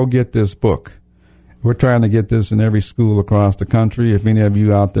 send them to go get this book. We're trying to get this in every school across the country. If any of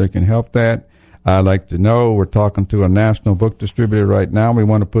you out there can help that, I'd like to know. We're talking to a national book distributor right now. We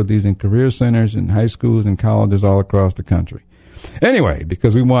want to put these in career centers and high schools and colleges all across the country. Anyway,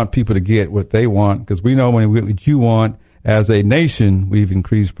 because we want people to get what they want, because we know when we get what you want, as a nation, we've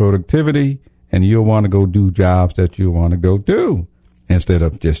increased productivity, and you'll want to go do jobs that you want to go do instead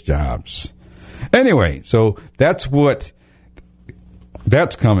of just jobs. Anyway, so that's what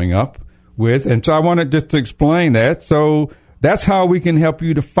that's coming up with. And so I wanted just to explain that. So that's how we can help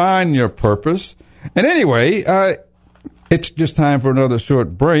you to find your purpose. And anyway, it's just time for another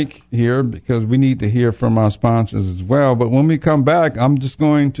short break here because we need to hear from our sponsors as well. But when we come back, I'm just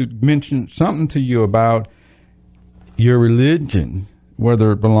going to mention something to you about your religion,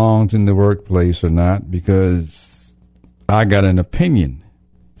 whether it belongs in the workplace or not, because I got an opinion,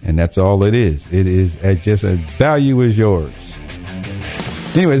 and that's all it is. It is just as value as yours.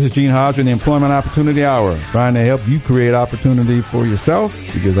 Anyway, this is Gene Hodge in the Employment Opportunity Hour, trying to help you create opportunity for yourself,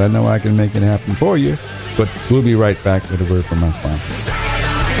 because I know I can make it happen for you. But we'll be right back with a word from my sponsor.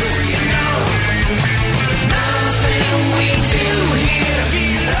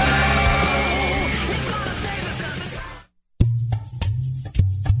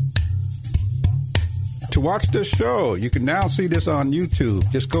 To watch this show, you can now see this on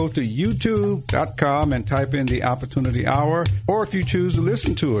YouTube. Just go to youtube.com and type in the Opportunity Hour. Or if you choose to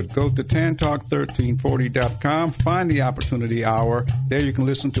listen to it, go to tantalk1340.com, find the Opportunity Hour. There you can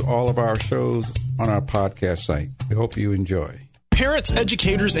listen to all of our shows on our podcast site. We hope you enjoy. Parents,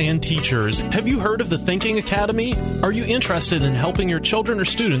 educators, and teachers, have you heard of the Thinking Academy? Are you interested in helping your children or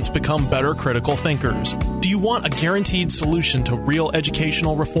students become better critical thinkers? Do you want a guaranteed solution to real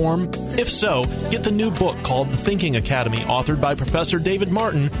educational reform? If so, get the new book called The Thinking Academy, authored by Professor David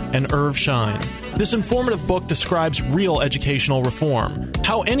Martin and Irv Schein. This informative book describes real educational reform,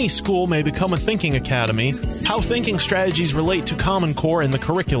 how any school may become a thinking academy, how thinking strategies relate to Common Core in the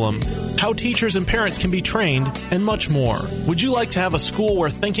curriculum, how teachers and parents can be trained, and much more. Would you like to have a school where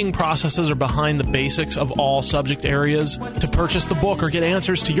thinking processes are behind the basics of all subject areas? To purchase the book or get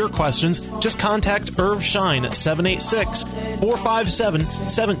answers to your questions, just contact Irv Schein at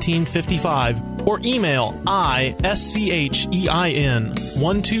 786-457-1755 or email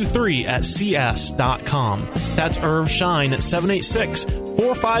ISCHEIN123@cs.com. That's Irv Schein at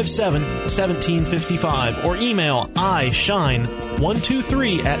 786-457-1755 or email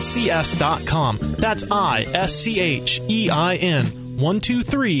ISCHEIN123@cs.com. That's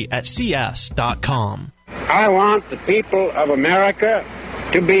ISCHEIN123@cs.com. I want the people of America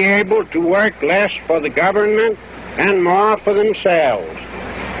to be able to work less for the government and more for themselves.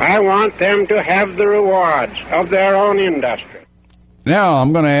 I want them to have the rewards of their own industry. Now,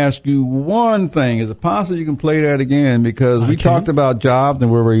 I'm going to ask you one thing. Is it possible you can play that again? Because we talked about jobs and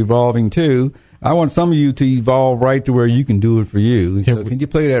where we're evolving to. I want some of you to evolve right to where you can do it for you. So can you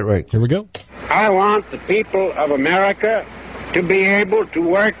play that right? Here we go. I want the people of America to be able to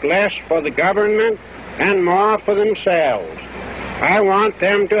work less for the government and more for themselves. I want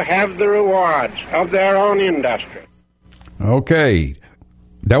them to have the rewards of their own industry. Okay.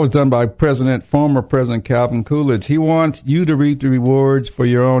 That was done by former President Calvin Coolidge. He wants you to reap the rewards for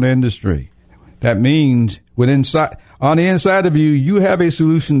your own industry. That means on the inside of you, you have a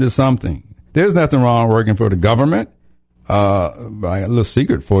solution to something. There's nothing wrong working for the government. A little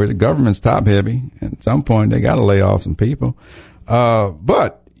secret for you, the government's top heavy. At some point, they got to lay off some people.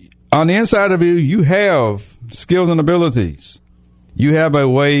 But on the inside of you, you have skills and abilities. You have a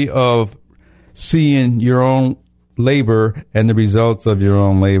way of seeing your own labor and the results of your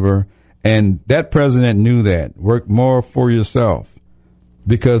own labor. And that president knew that. Work more for yourself,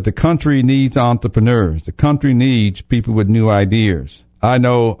 because the country needs entrepreneurs. The country needs people with new ideas. I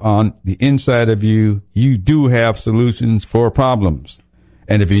know on the inside of you, you do have solutions for problems.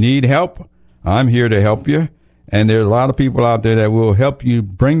 And if you need help, I'm here to help you. And there's a lot of people out there that will help you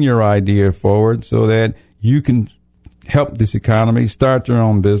bring your idea forward so that you can help this economy, start your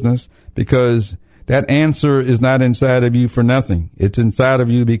own business, because that answer is not inside of you for nothing. It's inside of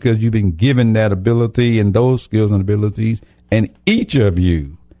you because you've been given that ability and those skills and abilities, and each of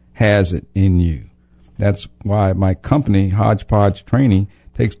you has it in you. That's why my company, Hodgepodge Training,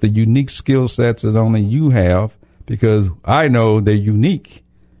 takes the unique skill sets that only you have, because I know they're unique.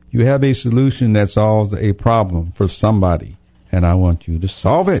 You have a solution that solves a problem for somebody, and I want you to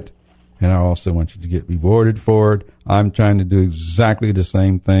solve it. And I also want you to get rewarded for it. I'm trying to do exactly the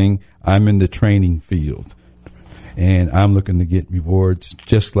same thing. I'm in the training field, and I'm looking to get rewards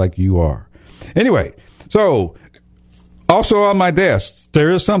just like you are. Anyway, so also on my desk, there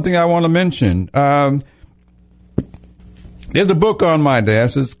is something I want to mention. There's a book on my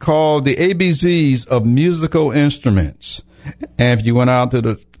desk. It's called The ABCs of Musical Instruments. And if you went out to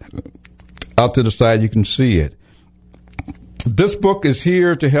the side, you can see it. This book is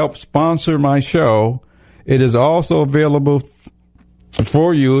here to help sponsor my show. It is also available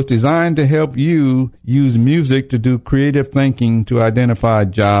for you. It's designed to help you use music to do creative thinking to identify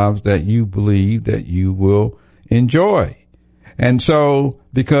jobs that you believe that you will enjoy. And so,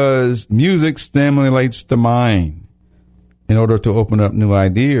 because music stimulates the mind in order to open up new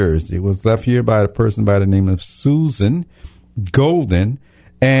ideas, it was left here by a person by the name of Susan Golden,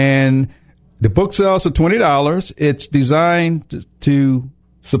 and the book sells for $20. It's designed to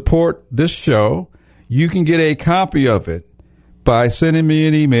support this show. You can get a copy of it by sending me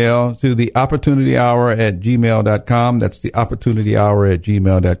an email to the opportunityhour@gmail.com. That's the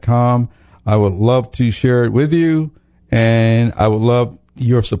opportunityhour@gmail.com. I would love to share it with you, and I would love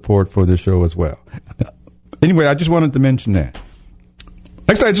your support for this show as well. Anyway, I just wanted to mention that.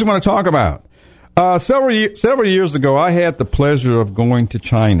 Next, I just want to talk about several years ago, I had the pleasure of going to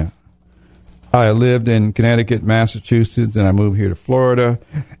China. I lived in Connecticut, Massachusetts, and I moved here to Florida.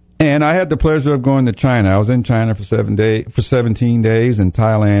 And I had the pleasure of going to China. I was in China for 17 days, in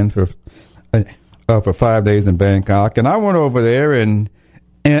Thailand for 5 days in Bangkok. And I went over there, and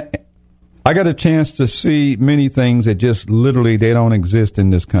I got a chance to see many things that just literally they don't exist in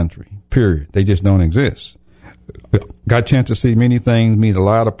this country. Period. They just don't exist. Got a chance to see many things, meet a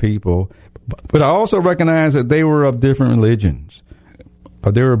lot of people. But I also recognized that they were of different religions.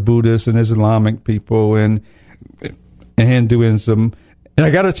 There were Buddhists and Islamic people and Hinduism. And I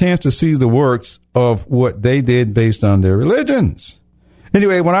got a chance to see the works of what they did based on their religions.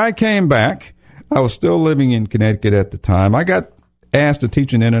 Anyway, when I came back, I was still living in Connecticut at the time. I got asked to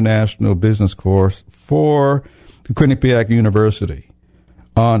teach an international business course for Quinnipiac University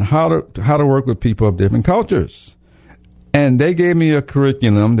on how to work with people of different cultures. And they gave me a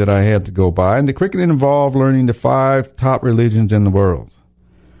curriculum that I had to go by, and the curriculum involved learning the 5 top religions in the world.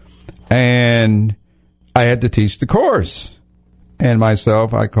 And I had to teach the course. And I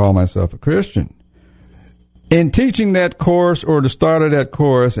call myself a Christian. In teaching that course, or the start of that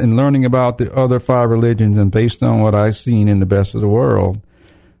course, and learning about the other 5 religions, and based on what I've seen in the best of the world,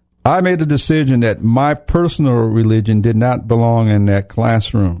 I made a decision that my personal religion did not belong in that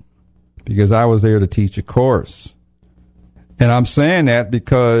classroom, because I was there to teach a course. And I'm saying that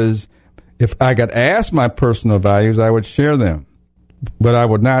because if I got asked my personal values, I would share them. But I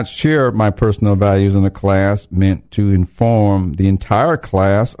would not share my personal values in a class meant to inform the entire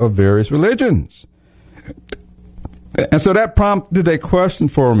class of various religions. And so that prompted a question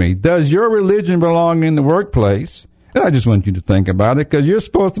for me. Does your religion belong in the workplace? And I just want you to think about it, because you're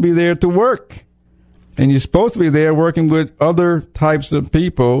supposed to be there to work. And you're supposed to be there working with other types of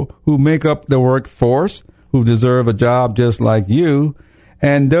people who make up the workforce, who deserve a job just like you.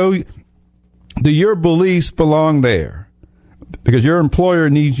 And do your beliefs belong there? Because your employer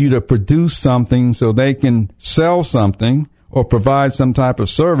needs you to produce something so they can sell something or provide some type of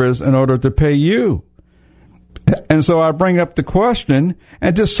service in order to pay you. And so I bring up the question,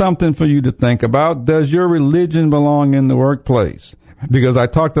 and just something for you to think about. Does your religion belong in the workplace? Because I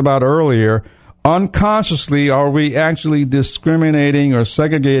talked about earlier, unconsciously, are we actually discriminating or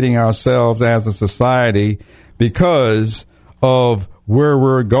segregating ourselves as a society because of where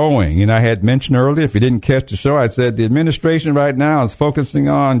we're going? And I had mentioned earlier, if you didn't catch the show, I said the administration right now is focusing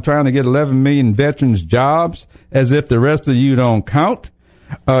on trying to get 11 million veterans jobs, as if the rest of you don't count.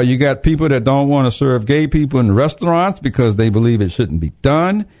 You got people that don't want to serve gay people in restaurants because they believe it shouldn't be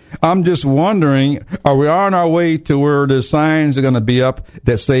done. I'm just wondering, are we on our way to where the signs are going to be up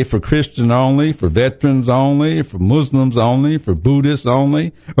that say for Christian only, for veterans only, for Muslims only, for Buddhists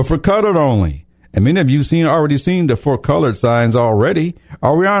only, or for colored only? And many of you already seen the for colored signs already.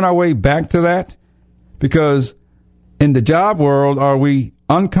 Are we on our way back to that? Because in the job world, are we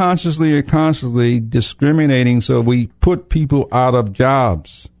unconsciously or consciously discriminating so we put people out of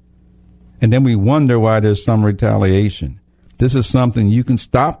jobs? And then we wonder why there's some retaliation. This is something you can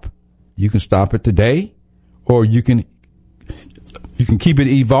stop. You can stop it today, or you can keep it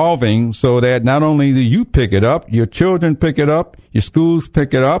evolving so that not only do you pick it up, your children pick it up, your schools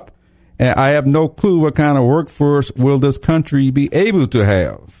pick it up. And I have no clue what kind of workforce will this country be able to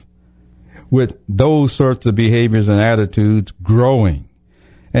have with those sorts of behaviors and attitudes growing.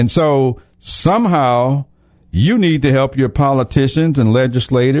 And so somehow you need to help your politicians and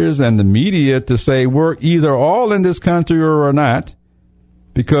legislators and the media to say we're either all in this country or we're not,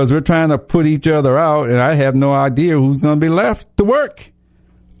 because we're trying to put each other out, and I have no idea who's going to be left to work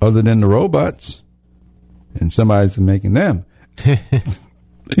other than the robots, and somebody's making them.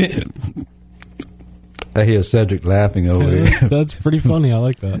 I hear Cedric laughing over there. That's pretty funny. I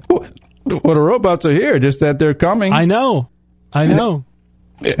like that. Well, the robots are here, just that they're coming. I know.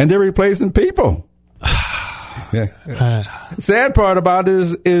 And they're replacing people. Sad part about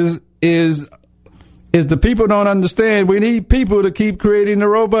it is the people don't understand. We need people to keep creating the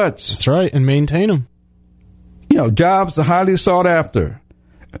robots. That's right, and maintain them. Jobs are highly sought after.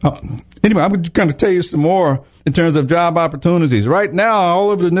 Anyway, I'm going to tell you some more in terms of job opportunities. Right now,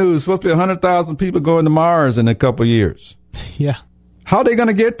 all over the news, supposed to be 100,000 people going to Mars in a couple of years. Yeah. How are they going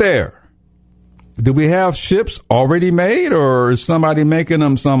to get there? Do we have ships already made, or is somebody making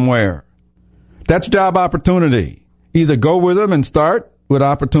them somewhere? That's job opportunity. Either go with them and start with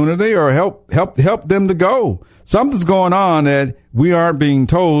opportunity, or help them to go. Something's going on that we aren't being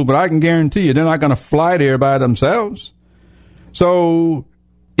told, but I can guarantee you they're not going to fly there by themselves. So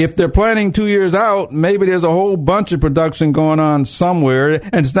if they're planning 2 years out, maybe there's a whole bunch of production going on somewhere.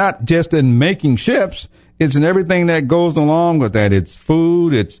 And it's not just in making ships. It's in everything that goes along with that. It's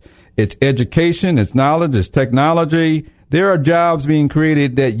food, it's education, it's knowledge, it's technology. There are jobs being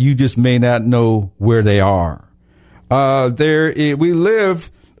created that you just may not know where they are. We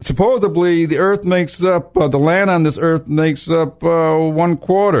live, supposedly the earth makes up, the land on this earth makes up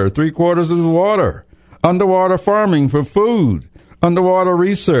 1/4, 3/4 is water. Underwater farming for food, underwater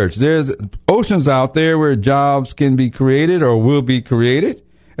research. There's oceans out there where jobs can be created or will be created.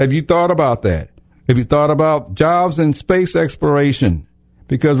 Have you thought about that? Have you thought about jobs in space exploration?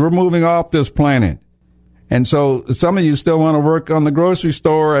 Because we're moving off this planet. And so some of you still want to work on the grocery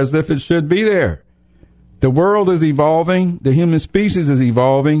store as if it should be there. The world is evolving. The human species is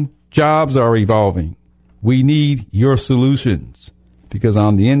evolving. Jobs are evolving. We need your solutions because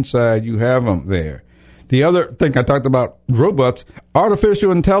on the inside you have them there. The other thing I talked about, robots,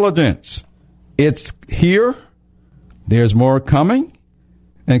 artificial intelligence. It's here. There's more coming.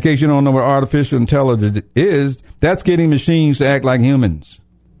 And in case you don't know what artificial intelligence is, that's getting machines to act like humans.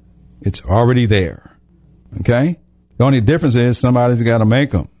 It's already there. Okay? The only difference is somebody's got to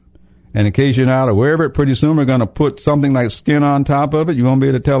make them. And in case you're not aware of it, pretty soon we're going to put something like skin on top of it. You won't be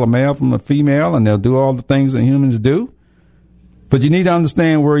able to tell a male from a female, and they'll do all the things that humans do. But you need to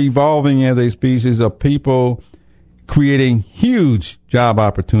understand we're evolving as a species of people creating huge job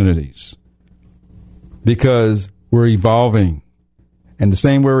opportunities because we're evolving. And the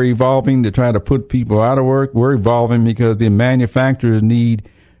same way we're evolving to try to put people out of work, we're evolving because the manufacturers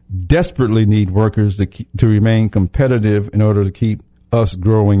desperately need workers to remain competitive in order to keep us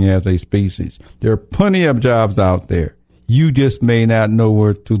growing as a species. There are plenty of jobs out there. You just may not know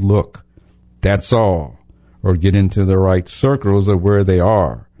where to look. That's all. Or get into the right circles of where they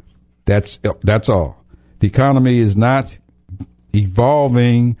are. That's all. The economy is not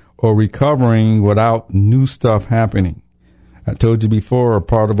evolving or recovering without new stuff happening. I told you before, a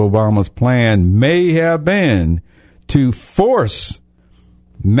part of Obama's plan may have been to force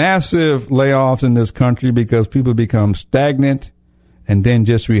massive layoffs in this country because people become stagnant and then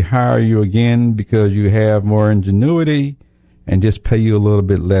just rehire you again because you have more ingenuity and just pay you a little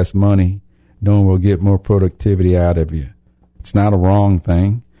bit less money, knowing we'll get more productivity out of you. It's not a wrong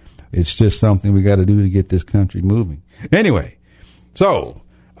thing. It's just something we got to do to get this country moving. Anyway, so,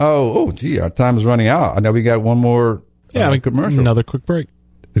 our time is running out. I know we got one more commercial. Another quick break.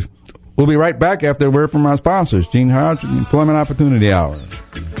 We'll be right back after a word from our sponsors, Gene Hodge, Employment Opportunity Hour.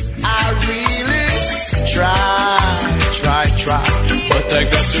 I really try, but I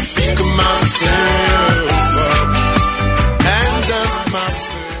got to pick myself up and dust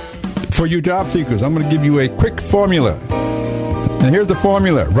myself. For you job seekers, I'm going to give you a quick formula. And here's the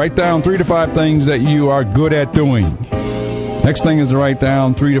formula. Write down 3 to 5 things that you are good at doing. Next thing is to write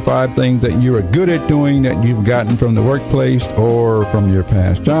down 3 to 5 things that you are good at doing that you've gotten from the workplace or from your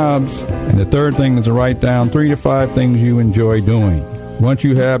past jobs. And the third thing is to write down 3 to 5 things you enjoy doing. Once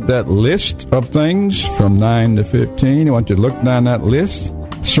you have that list of things from 9 to 15, I want you to look down that list.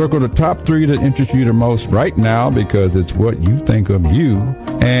 Circle the top 3 that interest you the most right now because it's what you think of you.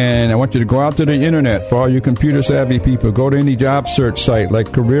 And I want you to go out to the internet. For all you computer-savvy people, go to any job search site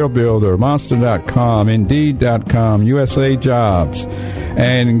like Career Builder, Monster.com, Indeed.com, USA Jobs.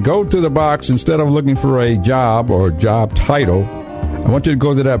 And go to the box, instead of looking for a job or job title, I want you to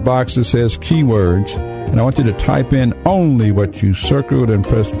go to that box that says keywords. And I want you to type in only what you circled and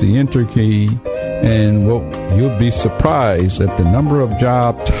press the enter key. And you'll be surprised at the number of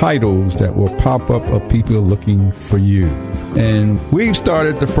job titles that will pop up of people looking for you. And we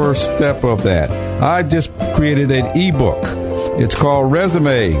started the first step of that. I just created an ebook. It's called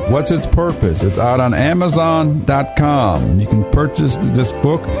Resume. What's its purpose? It's out on Amazon.com. You can purchase this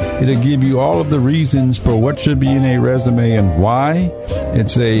book. It'll give you all of the reasons for what should be in a resume and why.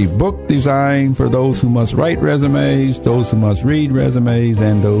 It's a book designed for those who must write resumes, those who must read resumes,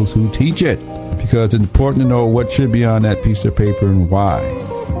 and those who teach it. Because it's important to know what should be on that piece of paper and why.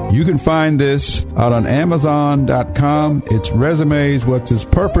 You can find this out on Amazon.com. It's Resumes, What's Its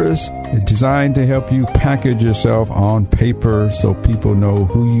Purpose? It's designed to help you package yourself on paper so people know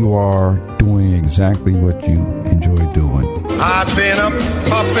who you are doing exactly what you enjoy doing. I've been a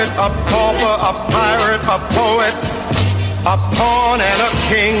puppet, a pauper, a pirate, a poet, a pawn and a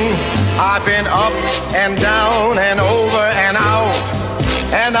king. I've been up and down and over and out.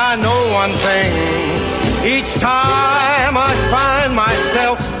 And I know one thing, each time I find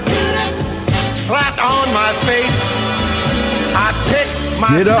myself flat on my face, I pick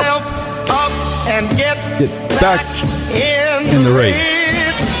myself up and get back in the race.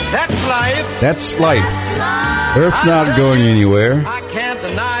 That's life. That's life. Earth's not going anywhere.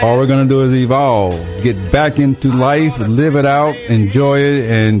 All we're going to do is evolve, get back into life, live it out, enjoy it,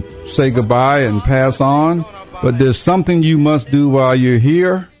 and say goodbye and pass on. But there's something you must do while you're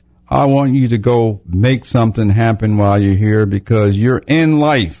here. I want you to go make something happen while you're here because you're in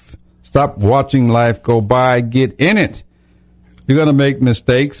life. Stop watching life go by. Get in it. You're going to make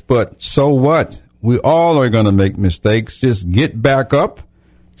mistakes, but so what? We all are going to make mistakes. Just get back up,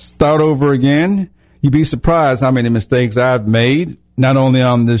 start over again. You'd be surprised how many mistakes I've made, not only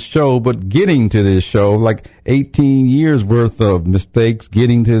on this show, but getting to this show, like 18 years worth of mistakes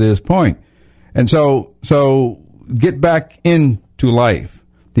getting to this point. And so get back into life.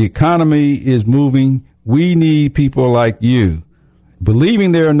 The economy is moving. We need people like you.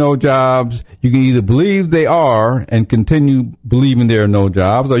 Believing there are no jobs, you can either believe they are and continue believing there are no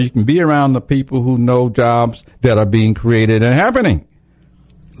jobs, or you can be around the people who know jobs that are being created and happening.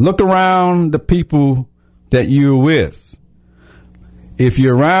 Look around the people that you're with. If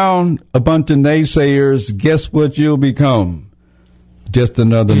you're around a bunch of naysayers, guess what you'll become? Just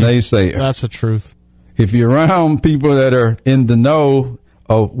another naysayer. That's the truth. If you're around people that are in the know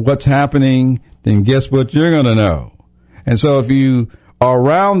of what's happening, then guess what you're going to know? And so if you are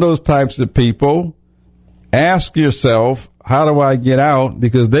around those types of people, ask yourself, how do I get out?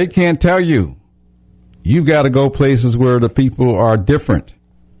 Because they can't tell you. You've got to go places where the people are different.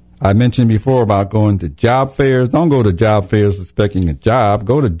 I mentioned before about going to job fairs. Don't go to job fairs expecting a job.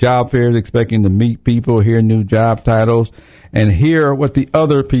 Go to job fairs expecting to meet people, hear new job titles, and hear what the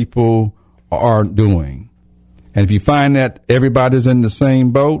other people are doing. And if you find that everybody's in the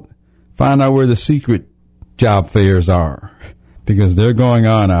same boat, find out where the secret job fairs are, because they're going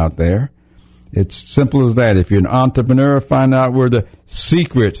on out there. It's simple as that. If you're an entrepreneur, find out where the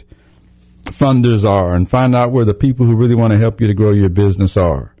secret funders are and find out where the people who really want to help you to grow your business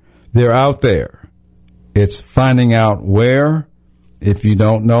are. They're out there. It's finding out where. If you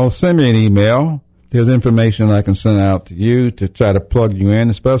don't know, send me an email. There's information I can send out to you to try to plug you in,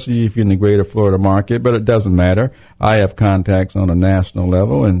 especially if you're in the greater Florida market, but it doesn't matter. I have contacts on a national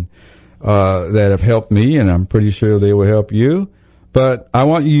level and that have helped me, and I'm pretty sure they will help you. But I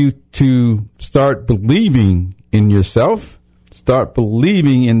want you to start believing in yourself, start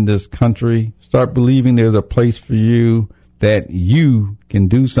believing in this country, start believing there's a place for you, that you can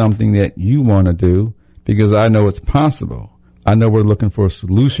do something that you want to do, because I know it's possible. I know we're looking for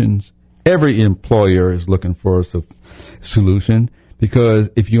solutions. Every employer is looking for a solution, because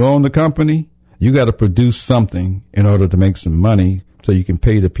if you own the company, you got to produce something in order to make some money so you can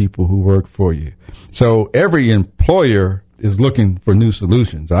pay the people who work for you. So every employer is looking for new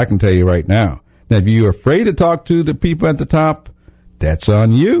solutions. I can tell you right now. Now, if you're afraid to talk to the people at the top, that's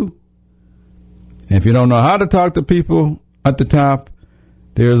on you. And if you don't know how to talk to people at the top,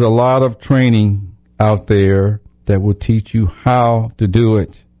 there's a lot of training out there that will teach you how to do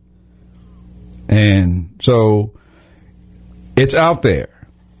it. And so it's out there.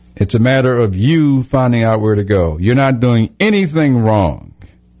 It's a matter of you finding out where to go. You're not doing anything wrong.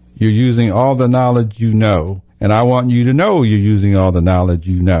 You're using all the knowledge you know, and I want you to know you're using all the knowledge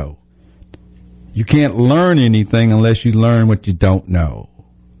you know. You can't learn anything unless you learn what you don't know.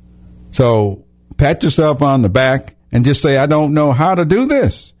 So pat yourself on the back and just say, I don't know how to do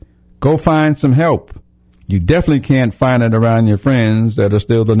this. Go find some help. You definitely can't find it around your friends that are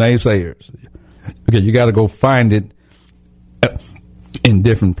still the naysayers. Okay, you got to go find it in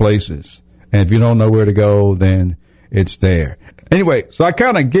different places. And if you don't know where to go, then it's there. Anyway, so I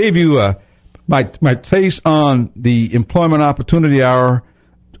kind of gave you my taste on the Employment Opportunity Hour,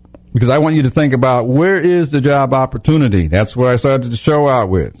 because I want you to think about, where is the job opportunity? That's what I started the show out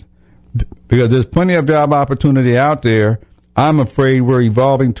with. Because there's plenty of job opportunity out there. I'm afraid we're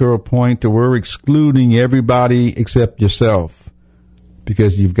evolving to a point to where we're excluding everybody except yourself,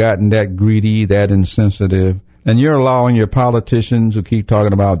 because you've gotten that greedy, that insensitive, and you're allowing your politicians who keep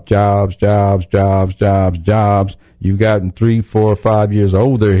talking about jobs. You've gotten 3, 4, 5 years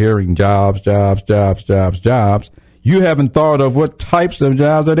older hearing jobs. You haven't thought of what types of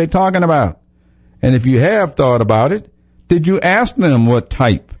jobs are they talking about. And if you have thought about it, did you ask them what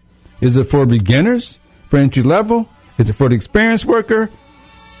type? Is it for beginners, for entry level? Is it for the experienced worker,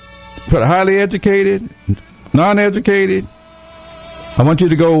 for the highly educated, non-educated? I want you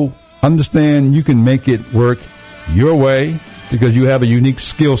to go understand you can make it work your way because you have a unique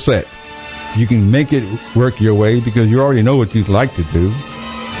skill set. You can make it work your way because you already know what you'd like to do.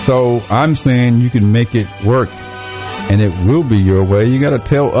 So I'm saying you can make it work, and it will be your way. You got to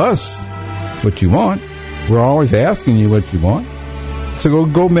tell us what you want. We're always asking you what you want. So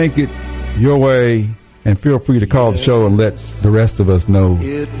go make it your way, and feel free to call the show and let the rest of us know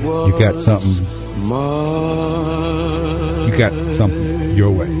you got something. You got something your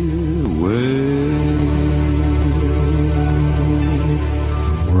way.